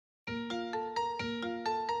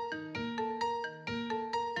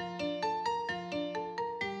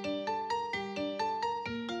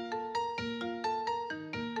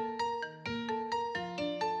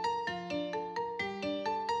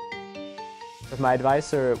My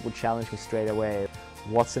advisor would challenge me straight away.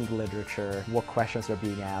 What's in the literature, what questions are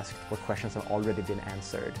being asked, what questions have already been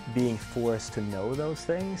answered. Being forced to know those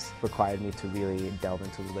things required me to really delve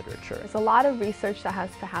into the literature. There's a lot of research that has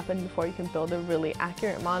to happen before you can build a really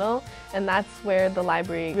accurate model, and that's where the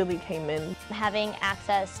library really came in. Having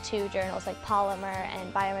access to journals like Polymer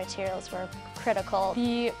and Biomaterials were critical.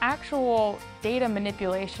 The actual data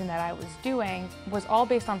manipulation that I was doing was all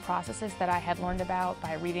based on processes that I had learned about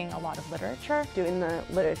by reading a lot of literature. Doing the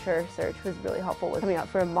literature search was really helpful with coming up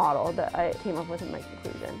for a model that I came up with in my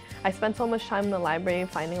conclusion. I spent so much time in the library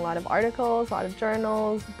finding a lot of articles, a lot of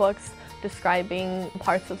journals, books describing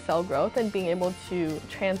parts of cell growth and being able to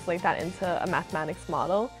translate that into a mathematics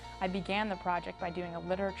model. I began the project by doing a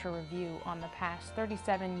literature review on the past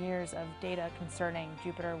 37 years of data concerning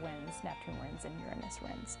Jupiter winds, Neptune winds, and Uranus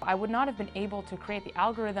winds. I would not have been able to create the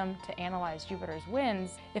algorithm to analyze Jupiter's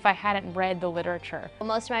winds if I hadn't read the literature.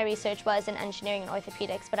 Most of my research was in engineering and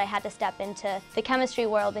orthopedics, but I had to step into the chemistry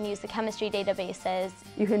world and use the chemistry databases.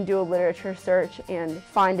 You can do a literature search and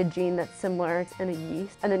find a gene that's similar in a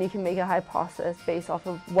yeast, and then you can make a hypothesis based off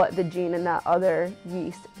of what the gene in that other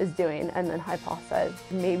yeast is doing, and then hypothesize,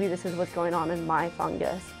 maybe this is what's going on in my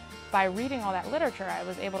fungus. By reading all that literature, I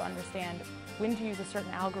was able to understand when to use a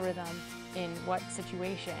certain algorithm in what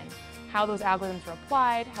situation, how those algorithms were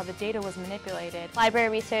applied, how the data was manipulated. Library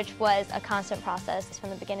research was a constant process from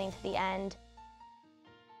the beginning to the end.